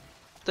 Let's go.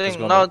 Thing,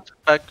 go now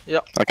back. Yeah.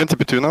 I can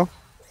TP2 now.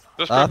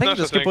 Just I prep think dash,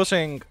 just keep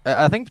pushing.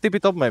 I think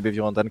TP top maybe if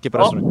you want, and keep Oh.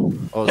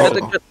 wrestling. Oh, Get,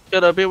 shit.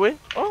 get a bit away.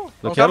 Oh,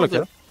 Look I'm here, coming look to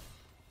you.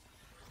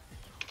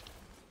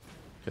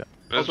 here.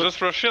 Let's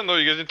just rush in, though,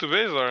 you guys into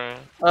base or...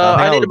 I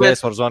think need will a base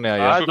base. for Zonia, Ah,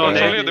 yeah. If we no, control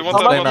they- it, they they-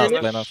 won't How have much Play you now, need?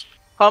 play now.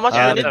 How much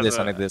I you need need? this.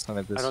 I need this. I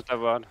don't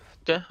have one.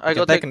 Okay, I I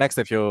go can take take. next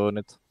if you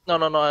need. No,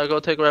 I go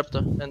take Raptor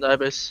and the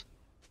iBase.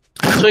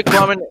 Trick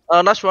 1 minute.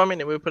 Nash 1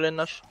 minute. We put in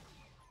Nash.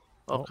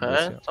 Oh, Okay,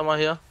 nice, yeah. someone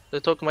here. They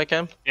took my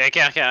camp. Yeah,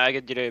 I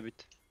get delay a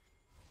bit.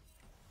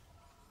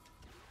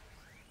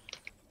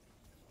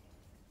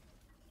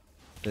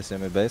 They see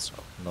me base.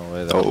 No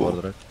way, they're Oh. on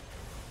board, right?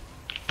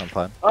 I'm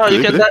fine. Oh,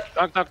 you Really? can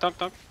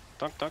die.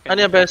 Talk. I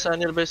need a base. I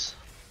need a base.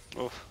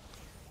 Oh.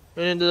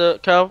 You need the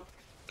cow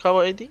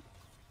AD.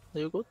 Are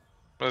you good?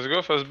 Let's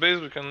go, fast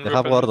base, we can... They rep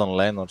have it. ward on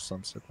lane or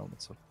some shit on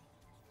it, so.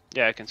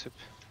 Yeah, I can sweep.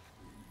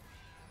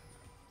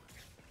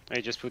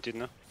 I just put it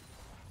now.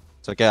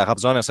 It's okay, I have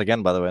Zonius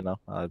again, by the way, now.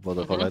 I bought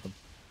the whole Mhm. item.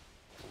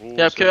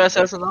 Yeah, QS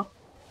also now.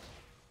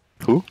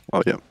 Who?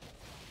 Oh, yeah.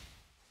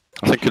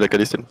 I think you like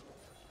Kali still.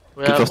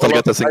 We Good have first all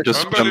target, of- I think.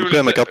 Just Rumble jump,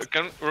 play my cap.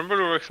 Rumble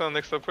will work on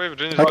next up wave.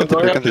 Jin is I can not TP,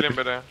 I kill can him TP.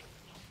 by there.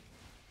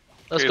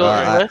 Let's Okay, go.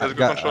 alright. Right? Let's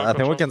go control, I think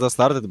we control. can just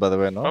start it, by the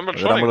way, no? Rumble The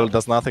trolling. Rumble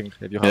does nothing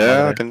if you have Yeah, I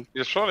Rumble. can.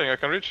 He's trolling, I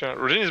can reach him.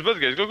 Regine is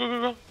bad, guys.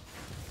 Go.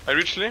 I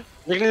reach Lee.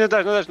 No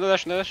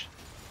dash.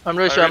 I'm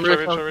rich. I'm I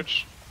rich.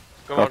 reach.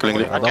 Come Oh, on, killing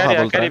come Lee. on. I don't have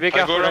ult, Akali, right? be I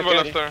careful. go Rumble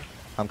Akali. after.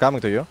 I'm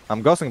coming to you.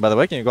 I'm ghosting, by the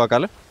way. Can you go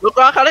Akali? Look,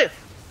 Akali.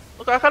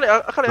 Look,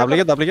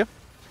 Akali. Double it.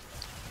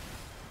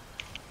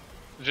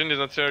 Jin is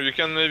not here. You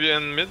can maybe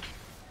end mid.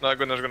 Nah,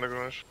 go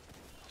Nash.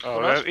 Oh,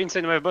 we have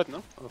inside wave bot,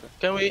 no? Okay.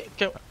 Can we?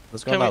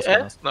 Let's go Can we now.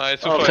 add? Nah,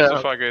 it's too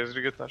Okay. far, guys.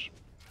 We get Nash.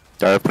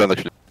 Yeah, I have planned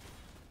actually.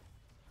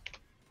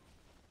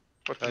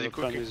 What I is he have a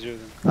plan cooking? with you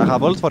then. I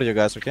have ult for you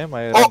guys, okay?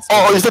 My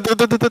Oh, he's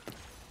dead.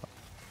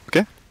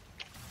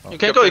 You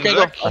can go. You can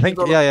go. Jack? I think,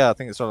 yeah, I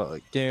think so.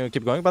 Can you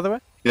keep going, by the way?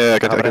 Yeah, I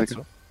can. have I can. range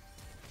soon.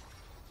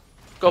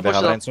 Go They push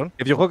have it up. range soon.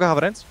 If you hook, I have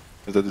range.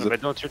 Is that? No,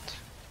 but don't shoot.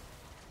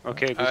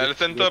 Okay, good.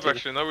 Let's end top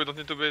actually. No, we don't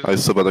need to base. Ah,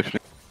 it's so bad actually.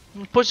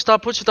 Push it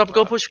up.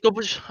 Go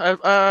push.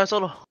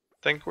 Solo.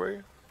 Tank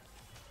way.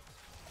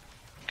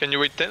 Can you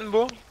wait 10,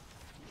 Bo?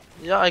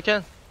 Yeah, I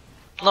can.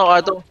 No,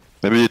 I don't.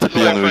 Maybe you TP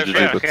and we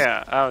GG, but...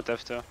 Yeah, out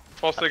after.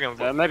 4 seconds.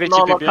 Maybe No,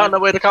 TP behind.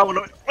 can't wait, can't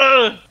wait.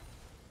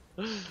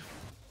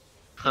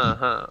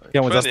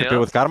 Can we just Funny, TP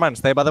with Karma and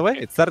stay by the way?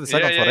 It's 30 Yeah,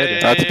 seconds yeah, already.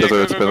 yeah, yeah, go,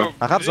 go, go.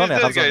 I have zone, I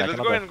have zone, I Let's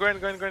cannot go die. in,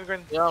 go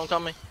in. Yeah, I'm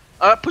coming.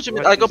 Push him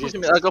in. I go push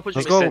him in. I go push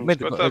him Let's in. go mid.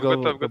 Go Go top, go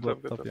go top,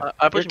 top, go top. yeah.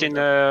 I push Built him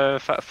in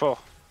in. 4.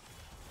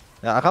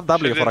 Yeah, I have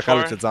W Shield for in a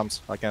college far.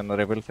 exams. I can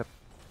rebuild here.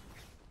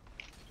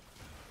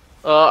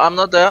 I'm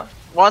not there.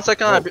 1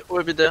 second,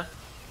 will be there.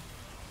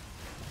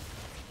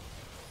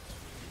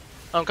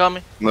 I'm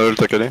coming. No ult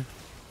actually.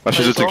 Ah,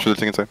 she's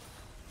ulting inside.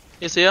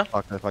 He's here.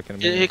 Fuck if I can.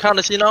 He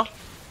can't see now.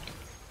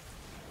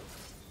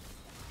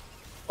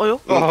 Oh, yo.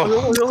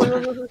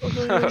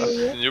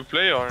 New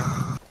play or?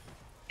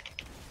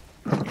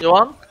 You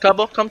want?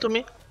 Cabo, come to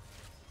me.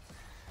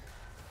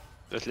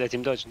 Just let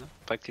him dodge, no?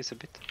 Practice a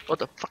bit. What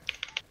the fuck?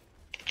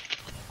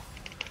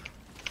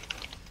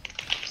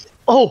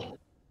 Oh!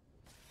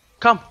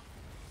 Come!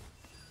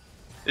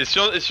 It's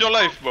your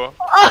life, Bo.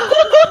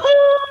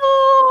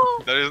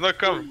 There is no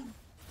come.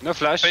 No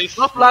flash. Face.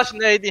 No flash,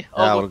 Nady.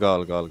 Yeah, I'll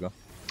go.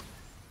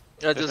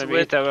 Yeah, just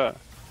wait. Tower.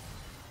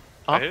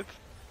 Huh? I hit.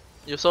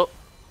 You saw.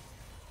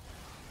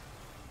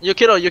 You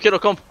kill,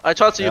 come. I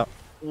trust you. Yeah.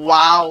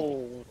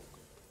 Wow!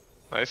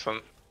 Nice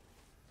one.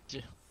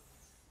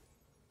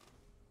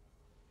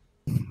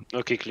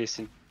 No kick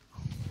listen.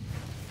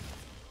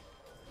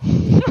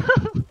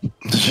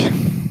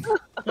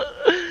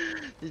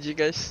 GG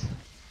guys.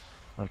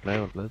 I'll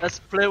play. Let's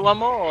play one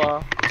more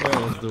or Yeah,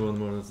 let's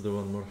do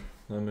one more.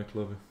 I make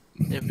lobby.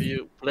 if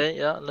you play,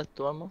 yeah, let's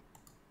do one more.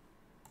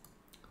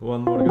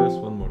 One more, guys,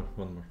 one more.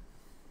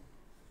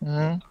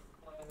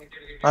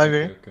 I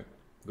agree. Okay.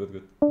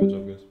 Good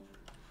job, guys.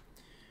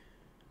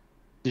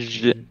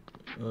 GG.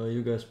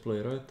 You guys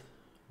play, right?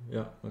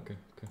 Yeah, okay.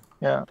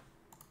 Yeah.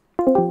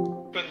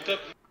 Open top.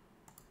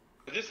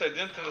 This I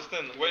didn't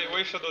understand.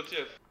 Why Shadow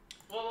TF?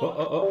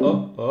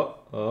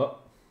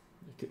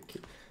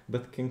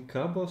 But can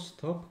Cabo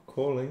stop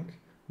calling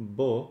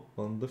Bo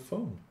on the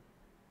phone?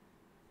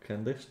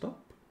 Can they stop?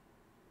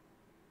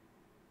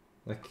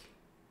 Like,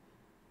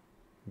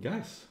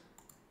 guys,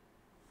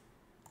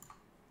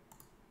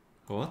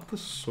 what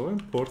is so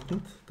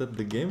important that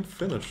the game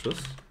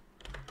finishes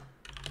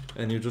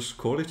and you just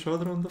call each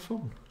other on the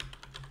phone?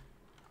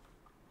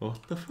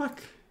 What the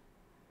fuck?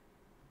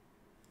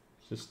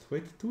 Just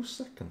wait 2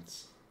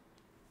 seconds.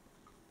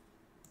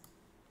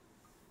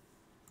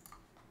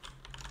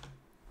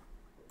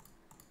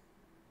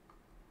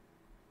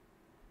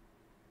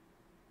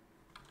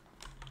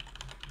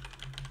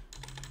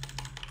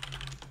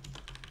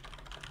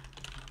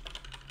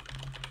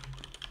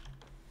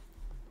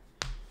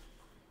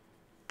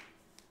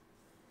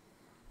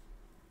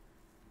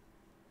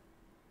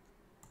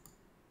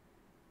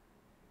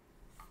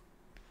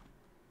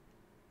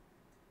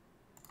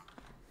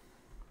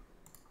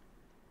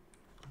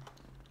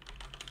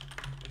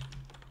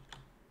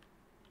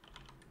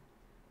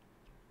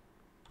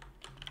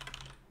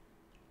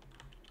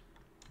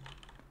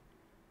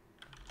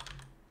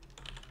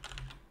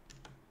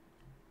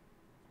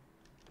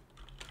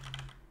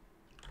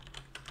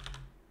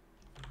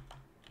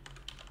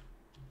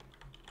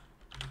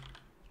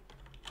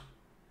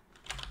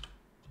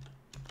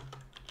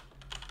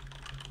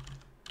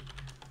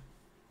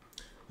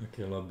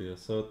 Okay, lobby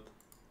assault.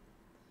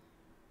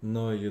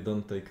 No, you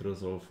don't take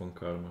resolve on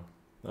Karma.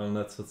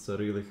 Unless it's a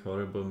really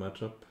horrible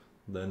matchup,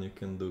 then you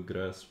can do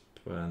grasp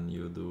and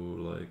you do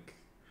like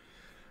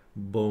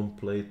bone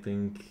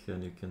plating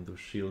and you can do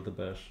shield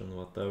bash and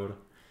whatever.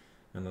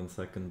 And then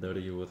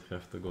secondary you would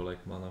have to go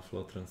like mana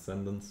flow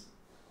transcendence.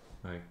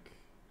 Like,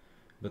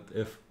 but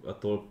if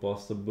at all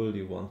possible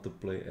you want to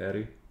play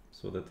Airy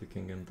so that you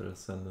can get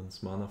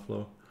transcendence mana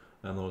flow,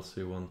 and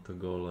also you want to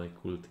go like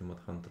ultimate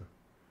hunter.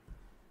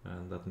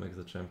 And that makes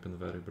the champion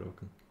very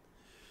broken.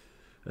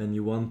 And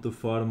you want to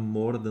farm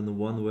more than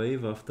one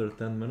wave after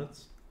 10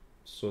 minutes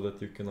so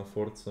that you can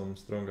afford some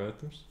strong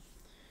items.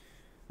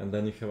 And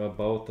then you have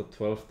about a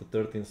 12 to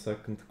 13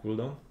 second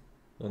cooldown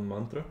on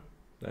mantra.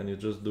 And you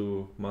just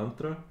do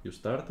mantra, you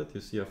start it,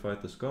 you see a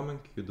fight is coming,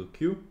 you do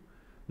Q.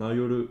 Now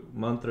your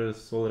mantra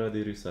is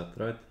already reset,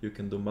 right? You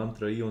can do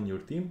mantra E on your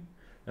team,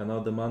 and now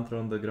the mantra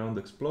on the ground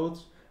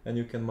explodes, and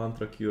you can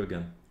mantra Q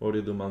again, or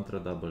you do mantra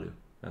W.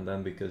 And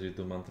then because you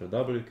do mantra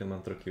W, you can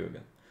mantra Q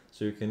again.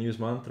 So you can use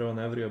mantra on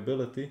every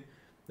ability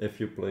if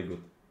you play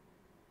good.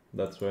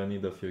 That's why I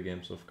need a few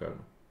games of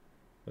Karma.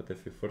 But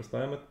if you first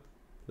time it,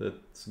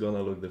 it's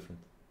gonna look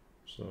different.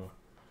 So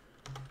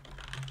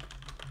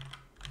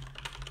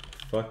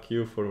fuck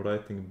you for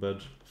writing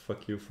badge.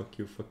 Fuck you, fuck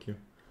you, fuck you.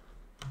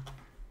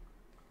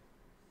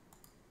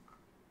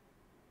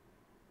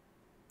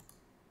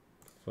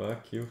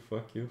 Fuck you,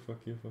 fuck you,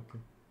 fuck you, fuck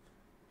you.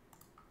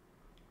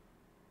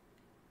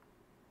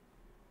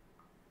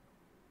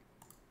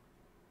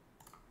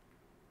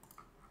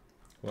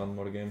 One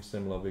more game,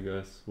 same lobby,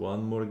 guys.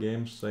 One more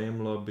game,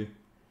 same lobby.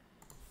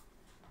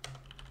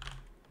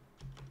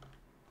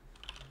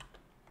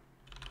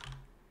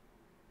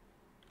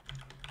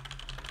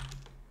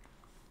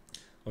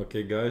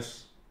 Okay,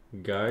 guys.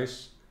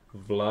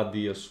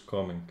 Vladi is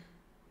coming.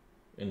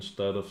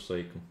 Instead of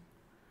Saken.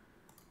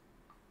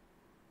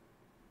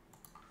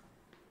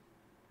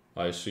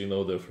 I see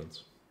no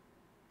difference.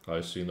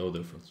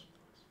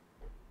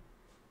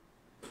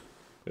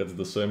 It's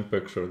the same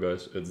picture,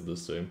 guys. It's the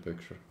same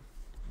picture.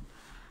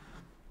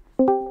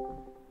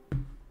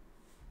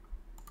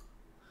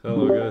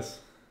 Hello, guys.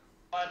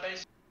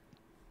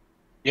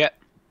 Yeah.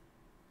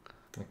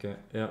 Okay,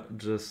 yeah,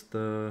 just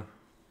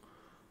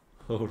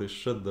holy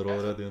shit, they're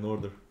already in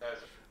order.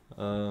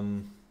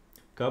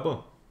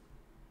 Cabo?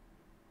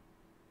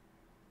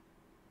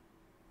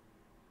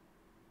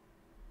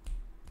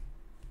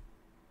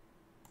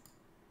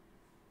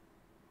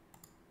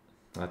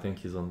 I think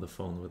he's on the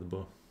phone with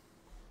Bo.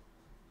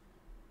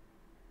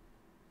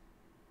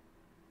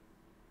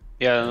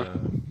 Yeah.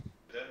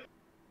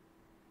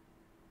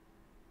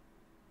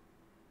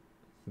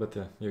 But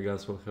yeah, you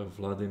guys will have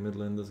Vladi mid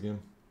lane this game.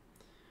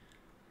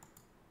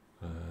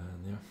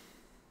 And yeah.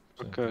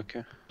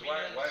 Okay.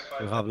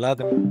 You have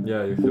Vladimir.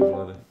 Yeah, you have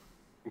Vladi.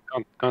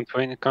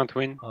 Can't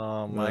win.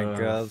 Oh my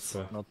god,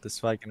 fuck. not this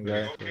Viking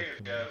guy.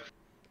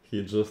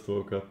 He just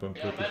woke up, I'm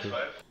pretty sure.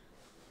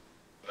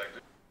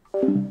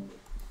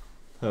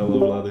 Hello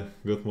Vladi,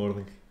 good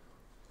morning.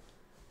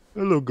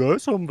 Hello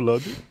guys, I'm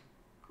Vladi.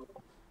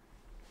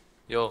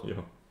 Yo.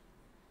 Yo.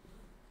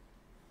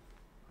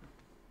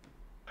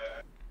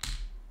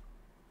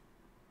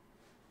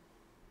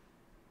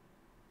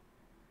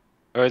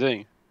 What are you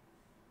doing?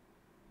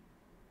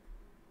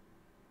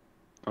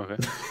 Okay.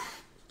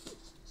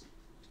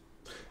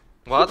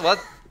 What?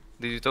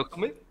 Did you talk to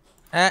me?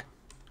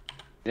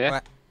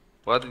 Yeah.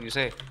 What did you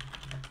say?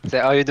 Say,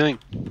 how are you doing?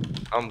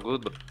 I'm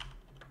good, bro.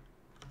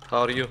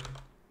 How are you?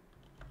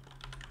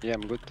 Yeah,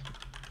 I'm good.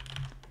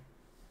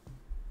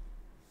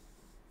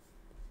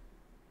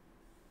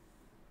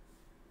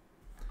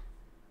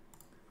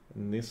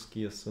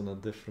 Niski is in a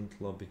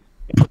different lobby.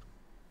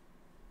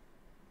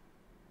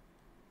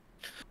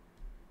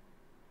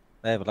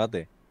 Hey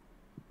Vladi,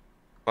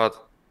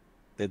 What?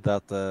 did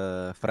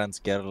that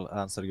French girl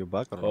answer you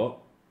back or not? Oh.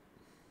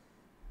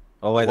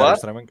 Oh wait, What? are you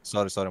streaming?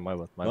 Sorry, my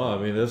bad. No, I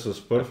mean this is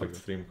perfect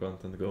stream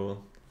content, go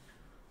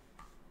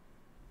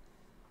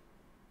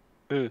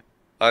on.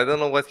 I don't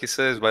know what he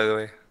says, by the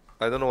way.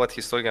 I don't know what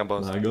he's talking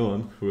about. Nah, go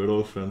on, we're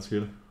all friends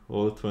here.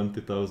 All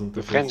 20,000 The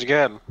of us. French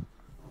girl.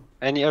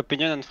 Any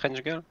opinion on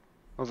French girl?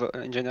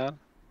 In general?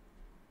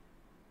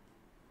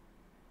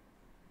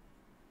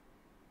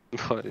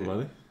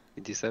 Vladi? He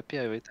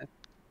disappeared every time.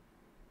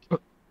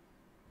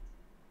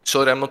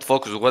 Sorry, I'm not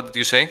focused. What did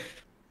you say?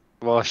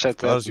 Well, shut Of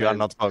course up, you are man.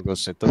 not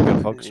focused, it took your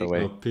focus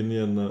away.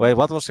 Opinion... Wait,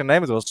 what was your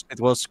name? It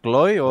was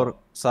Chloe or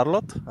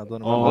Charlotte? I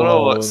don't remember.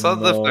 Bro, shut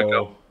the fuck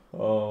up.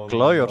 Oh,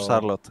 Chloe or no.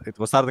 Charlotte? It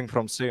was starting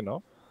from C,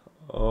 no?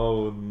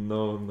 Oh,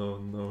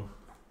 no.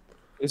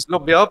 Is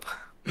lobby up?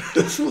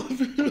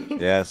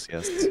 Yes.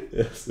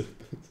 Yes.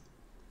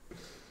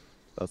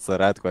 That's the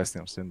right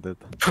question, indeed.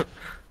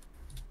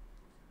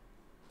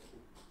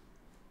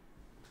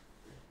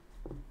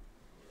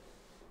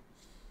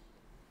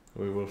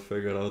 We will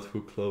figure out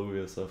who Chloe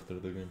is after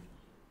the game.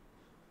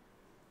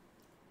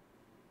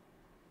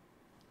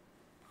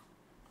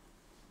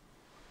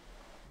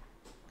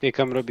 Okay,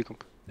 come, Robbie, come.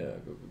 Yeah,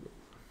 go.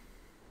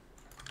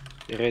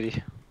 You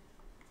ready?